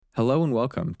Hello and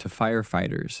welcome to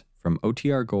Firefighters from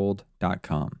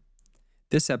OTRGold.com.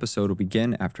 This episode will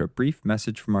begin after a brief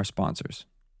message from our sponsors.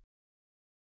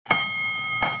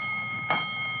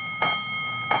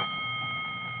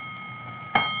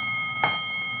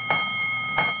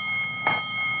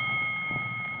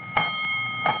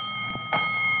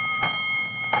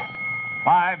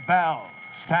 Five bells.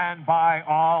 Stand by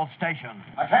all stations.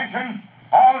 Attention,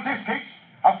 all districts.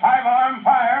 A five-alarm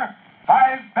fire.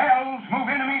 5 bells. Move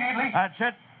in immediately. That's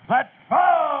it. Let's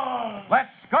go!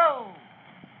 Let's go.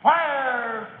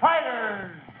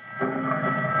 Firefighters.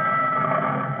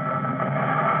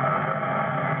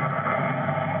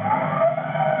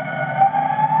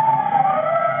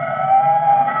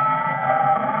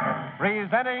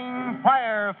 Presenting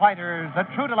Firefighters, the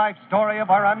true-to-life story of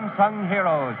our unsung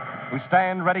heroes who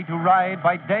stand ready to ride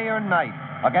by day or night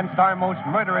against our most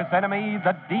murderous enemy,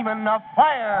 the demon of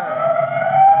fire.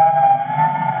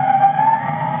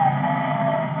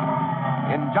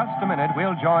 In just a minute,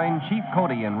 we'll join Chief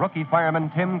CODY and rookie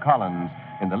fireman Tim Collins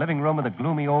in the living room of the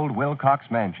gloomy old Wilcox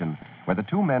mansion, where the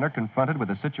two men are confronted with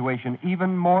a situation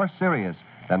even more serious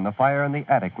than the fire in the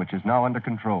attic, which is now under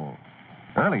control.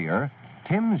 Earlier,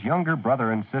 Tim's younger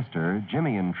brother and sister,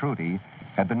 Jimmy and Trudy,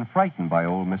 had been frightened by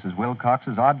old Mrs.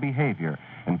 Wilcox's odd behavior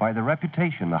and by the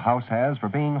reputation the house has for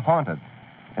being haunted.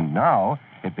 And now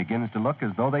it begins to look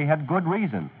as though they had good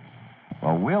reason.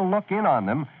 Well, we'll look in on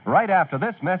them right after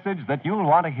this message that you'll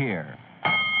want to hear.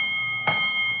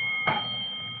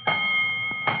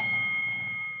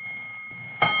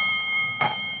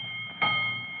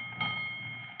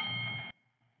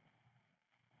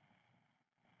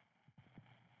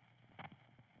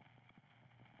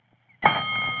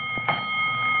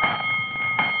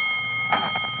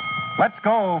 Let's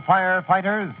go,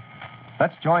 firefighters.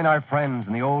 Let's join our friends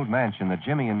in the old mansion that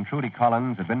Jimmy and Trudy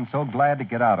Collins had been so glad to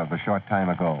get out of a short time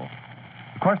ago.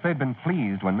 Of course, they'd been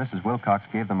pleased when Mrs. Wilcox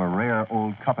gave them a rare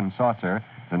old cup and saucer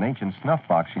and an ancient snuff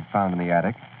box she'd found in the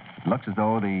attic. It looks as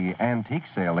though the antique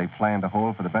sale they planned to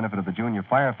hold for the benefit of the junior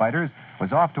firefighters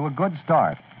was off to a good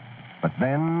start. But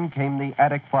then came the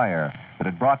attic fire that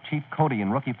had brought Chief CODY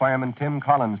and rookie fireman Tim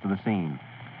Collins to the scene.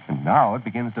 And now it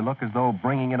begins to look as though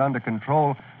bringing it under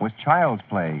control was child's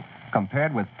play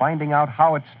compared with finding out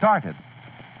how it started.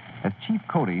 As Chief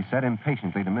CODY said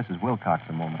impatiently to Mrs. Wilcox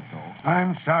a moment ago.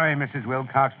 I'm sorry, Mrs.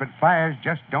 Wilcox, but fires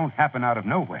just don't happen out of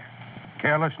nowhere.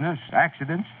 Carelessness,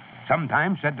 accidents,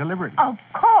 sometimes set deliberately. Of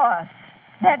course.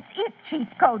 That's it, Chief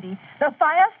CODY. The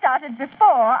fire started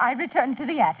before I returned to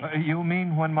the attic. You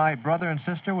mean when my brother and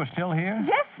sister were still here?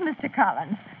 Yes, Mr.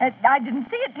 Collins. I didn't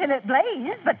see it till it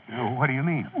blazed, but What do you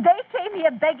mean? they came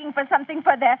here begging for something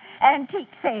for their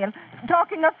antique sale.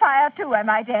 Talking of fire, too, I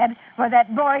might add, for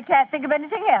that boy can't think of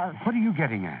anything else. What are you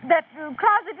getting at? That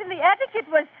closet in the attic, it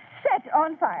was set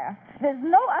on fire. There's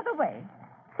no other way.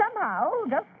 Somehow,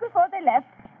 just before they left,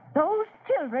 those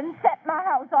children set my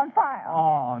house on fire.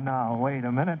 Oh, now, wait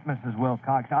a minute, Mrs.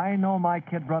 Wilcox. I know my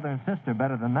kid brother and sister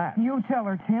better than that. You tell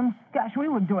her, Tim. Gosh, we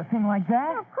wouldn't do a thing like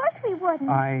that. Of course we wouldn't.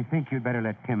 I think you'd better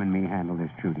let Tim and me handle this,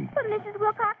 Trudy. But Mrs.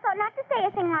 Wilcox ought not to say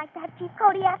a thing like that, Chief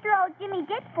CODY, after all Jimmy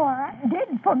did for her.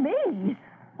 Did for me?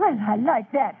 Well, I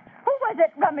like that. Who was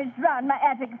it rummaged around my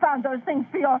attic and found those things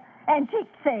for your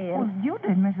antique sale? Well, you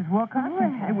did, Mrs. Wilcox.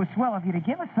 Well. It was swell of you to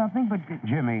give us something, but...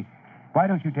 Jimmy, why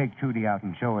don't you take Trudy out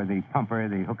and show her the pumper,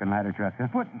 the hook and ladder truck, huh?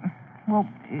 But, well,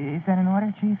 is that in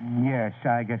order, Chief? Yes,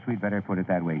 I guess we'd better put it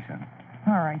that way, son.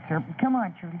 All right, sir. Come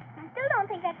on, Trudy. I still don't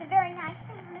think that's a very nice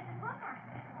thing for Mrs.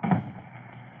 Wilcox.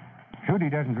 Trudy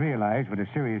doesn't realize what a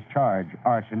serious charge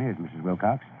arson is, Mrs.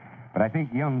 Wilcox. But I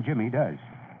think young Jimmy does.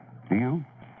 Do you?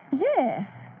 Yes.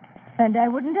 And I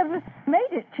wouldn't have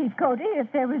made it, Chief CODY,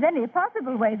 if there was any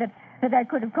possible way that I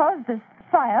could have caused this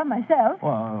fire myself.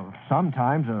 Well,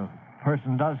 sometimes a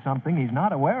person does something he's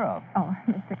not aware of. Oh,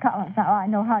 Mr. Collins, now I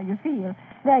know how you feel.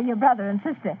 They're your brother and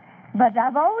sister. But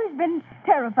I've always been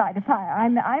terrified of fire.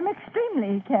 I'm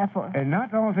extremely careful.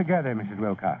 Not altogether, Mrs.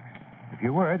 Wilcox. If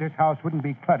you were, this house wouldn't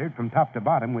be cluttered from top to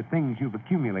bottom with things you've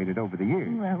accumulated over the years.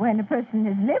 Well, when a person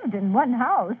has lived in one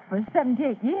house for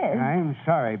 78 years... I'm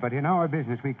sorry, but in our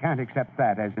business, we can't accept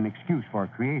that as an excuse for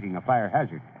creating a fire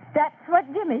hazard. That's what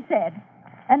Jimmy said.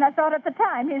 And I thought at the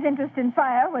time his interest in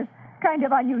fire was kind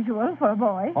of unusual for a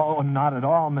boy. Oh, not at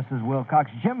all, Mrs. Wilcox.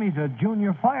 Jimmy's a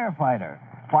junior firefighter.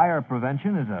 Fire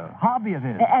prevention is a hobby of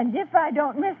his. And if I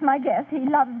don't miss my guess, he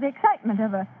loves the excitement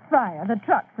of a fire, the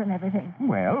trucks and everything.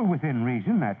 Well, within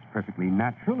reason, that's perfectly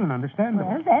natural and understandable.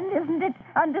 Well, then, isn't it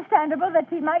understandable that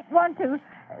he might want to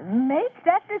make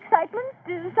that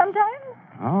excitement sometimes?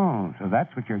 Oh, so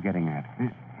that's what you're getting at.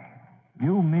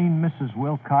 You mean, Mrs.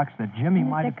 Wilcox, that Jimmy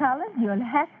might Mr. Collins, you'll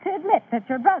have to admit that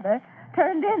your brother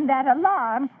turned in that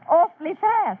alarm awfully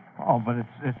fast. Oh, but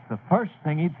it's the first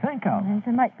thing he'd think of. It's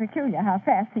a mite peculiar how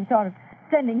fast he thought of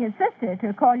sending his sister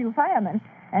to call you firemen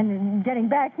and getting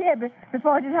back here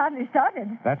before it had hardly started.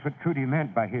 That's what Trudy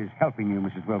meant by his helping you,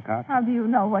 Mrs. Wilcox. How do you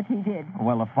know what he did?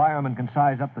 Well, a fireman can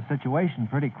size up the situation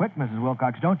pretty quick, Mrs.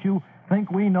 Wilcox. Don't you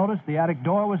think we noticed the attic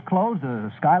door was closed,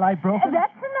 the skylight broken?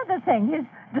 That's another thing, his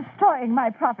destroying my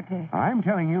property. I'm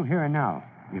telling you here and now,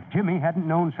 if Jimmy hadn't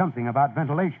known something about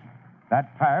ventilation,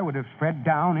 that fire would have spread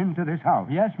down into this house.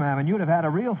 Yes, ma'am, and you'd have had a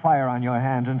real fire on your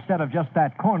hands instead of just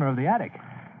that corner of the attic.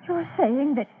 You're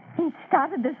saying that he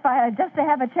started this fire just to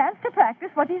have a chance to practice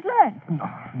what he's learned.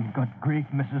 Oh, good grief,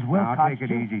 Mrs. Wilcox. Now, take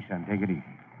it easy, son. Take it easy.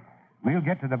 We'll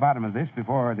get to the bottom of this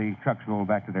before the trucks roll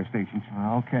back to their stations.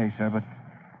 Okay, sir, but...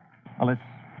 Well, it's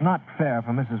not fair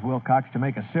for Mrs. Wilcox to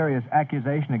make a serious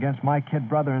accusation against my kid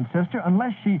brother and sister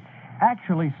unless she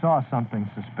actually saw something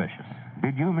suspicious.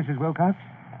 Did you, Mrs. Wilcox?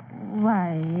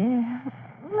 Why,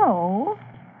 no.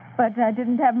 But I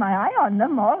didn't have my eye on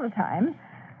them all the time.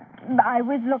 I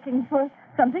was looking for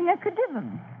something I could give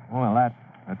them. Well, that,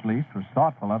 at least, was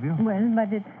thoughtful of you. Well,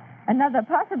 but it's another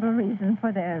possible reason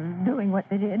for their doing what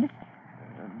they did.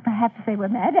 Perhaps they were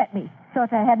mad at me.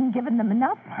 Thought I hadn't given them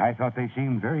enough. I thought they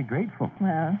seemed very grateful.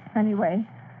 Well, anyway,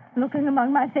 looking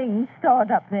among my things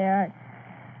stored up there,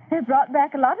 it brought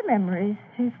back a lot of memories,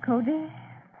 Chief Cody.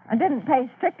 I didn't pay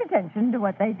strict attention to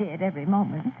what they did every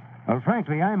moment. Well,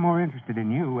 frankly, I'm more interested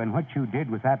in you and what you did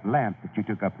with that lamp that you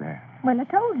took up there. Well, I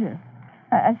told you.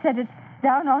 I set it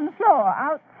down on the floor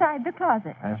outside the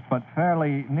closet. Yes, but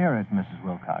fairly near it, Mrs.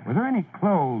 Wilcox. Were there any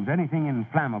clothes, anything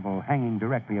inflammable hanging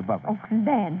directly above it? Oh, for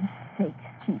land's sakes,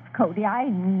 Chief Cody, I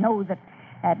know that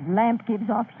lamp gives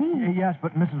off heat. Yes,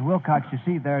 but Mrs. Wilcox, you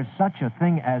see, there's such a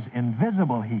thing as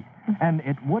invisible heat. And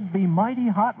it would be mighty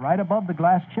hot right above the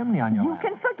glass chimney on your You lamp.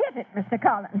 can forget it, Mr.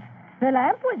 Collins. The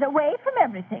lamp was away from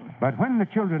everything. But when the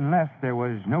children left, there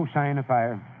was no sign of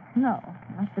fire. No,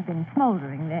 must have been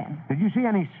smoldering then. Did you see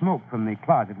any smoke from the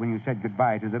closet when you said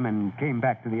goodbye to them and came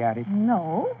back to the attic?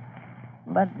 No,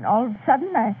 but all of a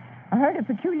sudden I heard a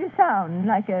peculiar sound,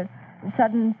 like a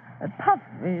sudden puff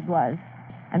it was.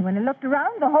 And when I looked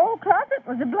around, the whole closet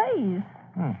was ablaze.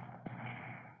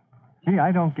 Gee,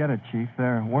 I don't get it, Chief.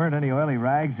 There weren't any oily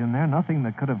rags in there, nothing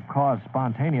that could have caused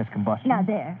spontaneous combustion. Now,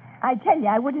 there. I tell you,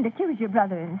 I wouldn't accuse your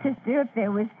brother and sister if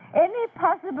there was any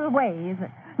possible way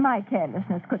that my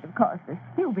carelessness could have caused this.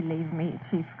 You believe me,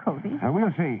 Chief Cody.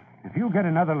 We'll see. If you get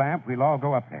another lamp, we'll all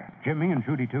go up there. Jimmy and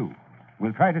Trudy, too.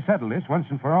 We'll try to settle this once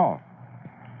and for all.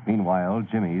 Meanwhile,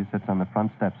 Jimmy sits on the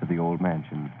front steps of the old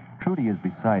mansion. Trudy is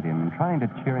beside him, trying to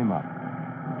cheer him up.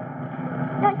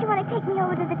 Don't you want to take me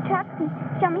over to the trucks and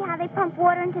show me how they pump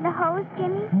water into the hose,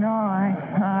 Jimmy? No,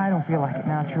 I don't feel like it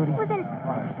now, Trudy. Well, then,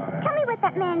 tell me what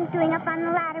that man is doing up on the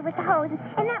ladder with the hose,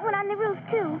 and that one on the roof,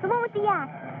 too, the one with the yak.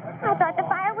 I thought the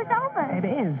fire was over. It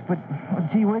is, but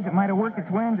gee whiz, it might have worked its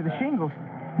way into the shingles.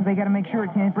 They got to make sure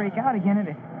it can't break out again.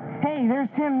 Hey, there's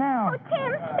Tim now. Oh, Tim,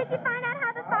 did you find out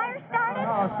how the fire started?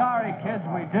 Oh, sorry, kids,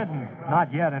 we didn't.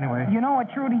 Not yet, anyway. You know what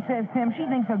Trudy says, Tim? She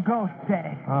thinks a ghost said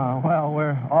it. Oh, well,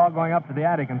 we're all going up to the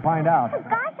attic and find out. Oh,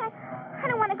 gosh, I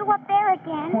don't want to go up there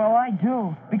again. Well, I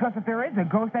do. Because if there is a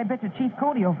ghost, I bet you Chief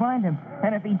Cody will find him.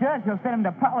 And if he does, he'll send him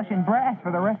to polishing brass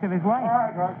for the rest of his life.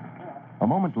 A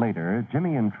moment later,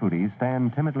 Jimmy and Trudy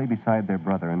stand timidly beside their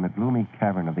brother in the gloomy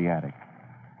cavern of the attic.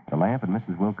 The lamp in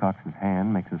Mrs. Wilcox's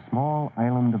hand makes a small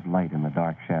island of light in the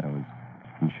dark shadows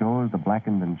and shows the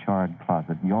blackened and charred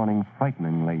closet yawning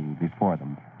frighteningly before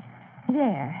them.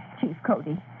 There, Chief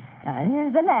Cody.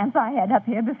 Here's the lamp I had up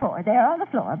here before, there on the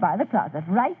floor by the closet,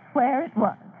 right where it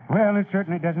was. Well, it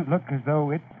certainly doesn't look as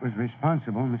though it was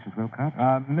responsible, Mrs. Wilcox.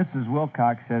 Mrs.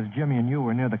 Wilcox says Jimmy and you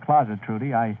were near the closet,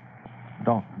 Trudy. I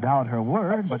don't doubt her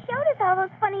word, But but... she showed us all those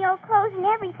funny old clothes and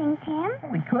everything,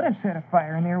 Tim. We could have set a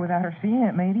fire in there without her seeing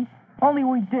it, maybe. Only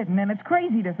we didn't, and it's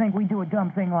crazy to think we'd do a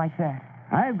dumb thing like that.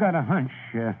 I've got a hunch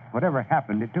whatever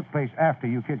happened, it took place after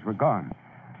you kids were gone,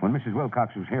 when Mrs.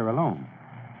 Wilcox was here alone.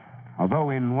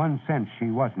 Although, in one sense, she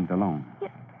wasn't alone.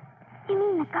 You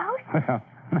mean the ghost? Well,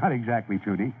 not exactly,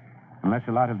 Trudy. Unless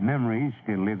a lot of memories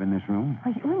still live in this room.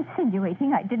 Are you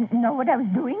insinuating I didn't know what I was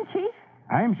doing, Chief?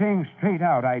 I'm saying straight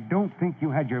out, I don't think you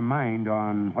had your mind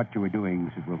on what you were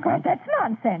doing, Mrs. Wilcox. Well, that's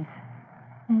nonsense.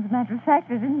 As a matter of fact,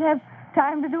 I didn't have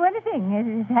time to do anything.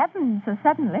 It happened so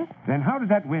suddenly. Then how did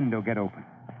that window get open?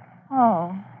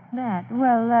 Oh, that.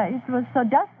 Well, it was so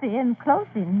dusty and close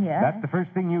in here. That's the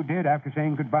first thing you did after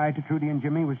saying goodbye to Trudy and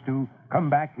Jimmy was to come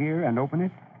back here and open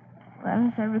it? Well,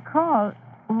 as I recall,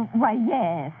 why,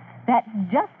 yes. That's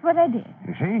just what I did.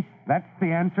 You see? That's the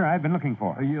answer I've been looking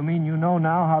for. You mean you know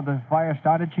now how the fire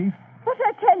started, Chief? But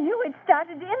I tell you it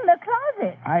started in the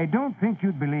closet. I don't think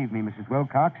you'd believe me, Mrs.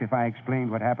 Wilcox, if I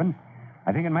explained what happened.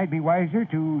 I think it might be wiser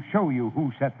to show you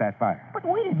who set that fire. But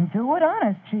we didn't do it,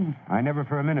 honest, Chief. I never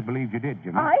for a minute believed you did,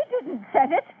 Jimmy. I didn't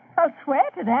set it. I'll swear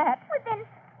to that. Well, then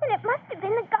it must have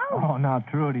been the ghost. Oh, now,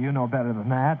 Trudy, you know better than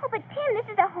that. Oh, but Tim, this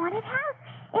is a haunted house.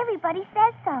 Everybody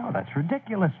says so. Oh, that's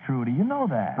ridiculous, Trudy. You know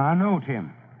that. I know,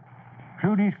 Tim.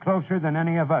 Trudy's closer than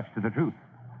any of us to the truth.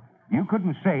 You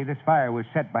couldn't say this fire was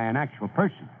set by an actual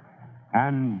person.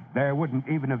 And there wouldn't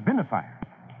even have been a fire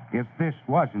if this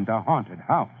wasn't a haunted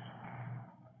house.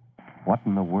 What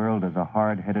in the world does a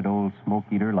hard-headed old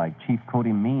smoke-eater like Chief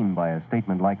Cody mean by a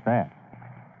statement like that?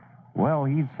 Well,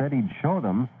 he said he'd show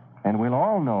them, and we'll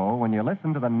all know when you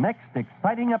listen to the next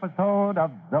exciting episode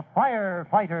of The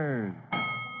Firefighters.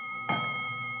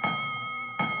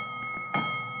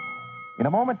 In a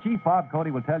moment, Chief Bob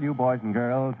Cody will tell you, boys and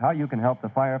girls, how you can help the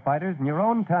firefighters in your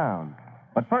own town.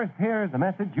 But first, here's a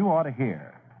message you ought to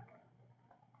hear.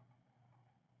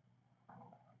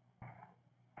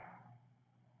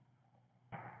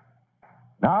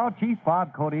 Now, Chief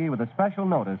Bob Cody with a special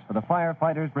notice for the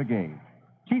Firefighters Brigade.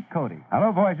 Chief Cody.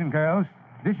 Hello, boys and girls.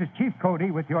 This is Chief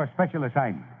Cody with your special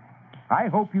assignment. I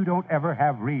hope you don't ever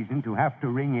have reason to have to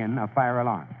ring in a fire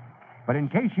alarm. But in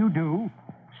case you do,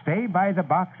 stay by the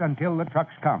box until the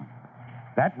trucks come.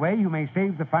 That way you may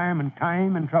save the firemen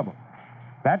time and trouble.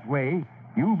 That way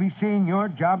you'll be seeing your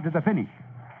job to the finish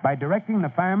by directing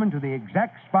the firemen to the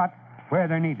exact spot where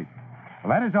they're needed.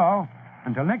 Well, that is all.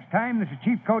 Until next time, this is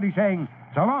Chief Cody saying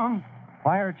so long.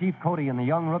 Fire Chief Cody and the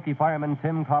young rookie fireman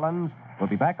Tim Collins will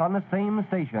be back on the same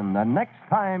station the next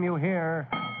time you hear...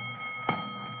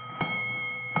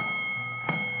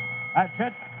 That's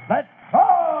it. Let's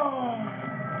go!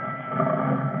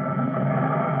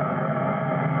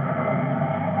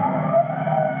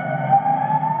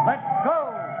 Let's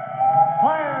go,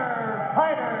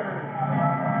 Firefighters!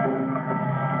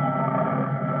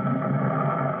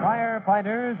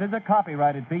 Firefighters is a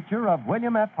copyrighted feature of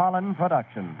William F. Holland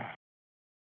Productions.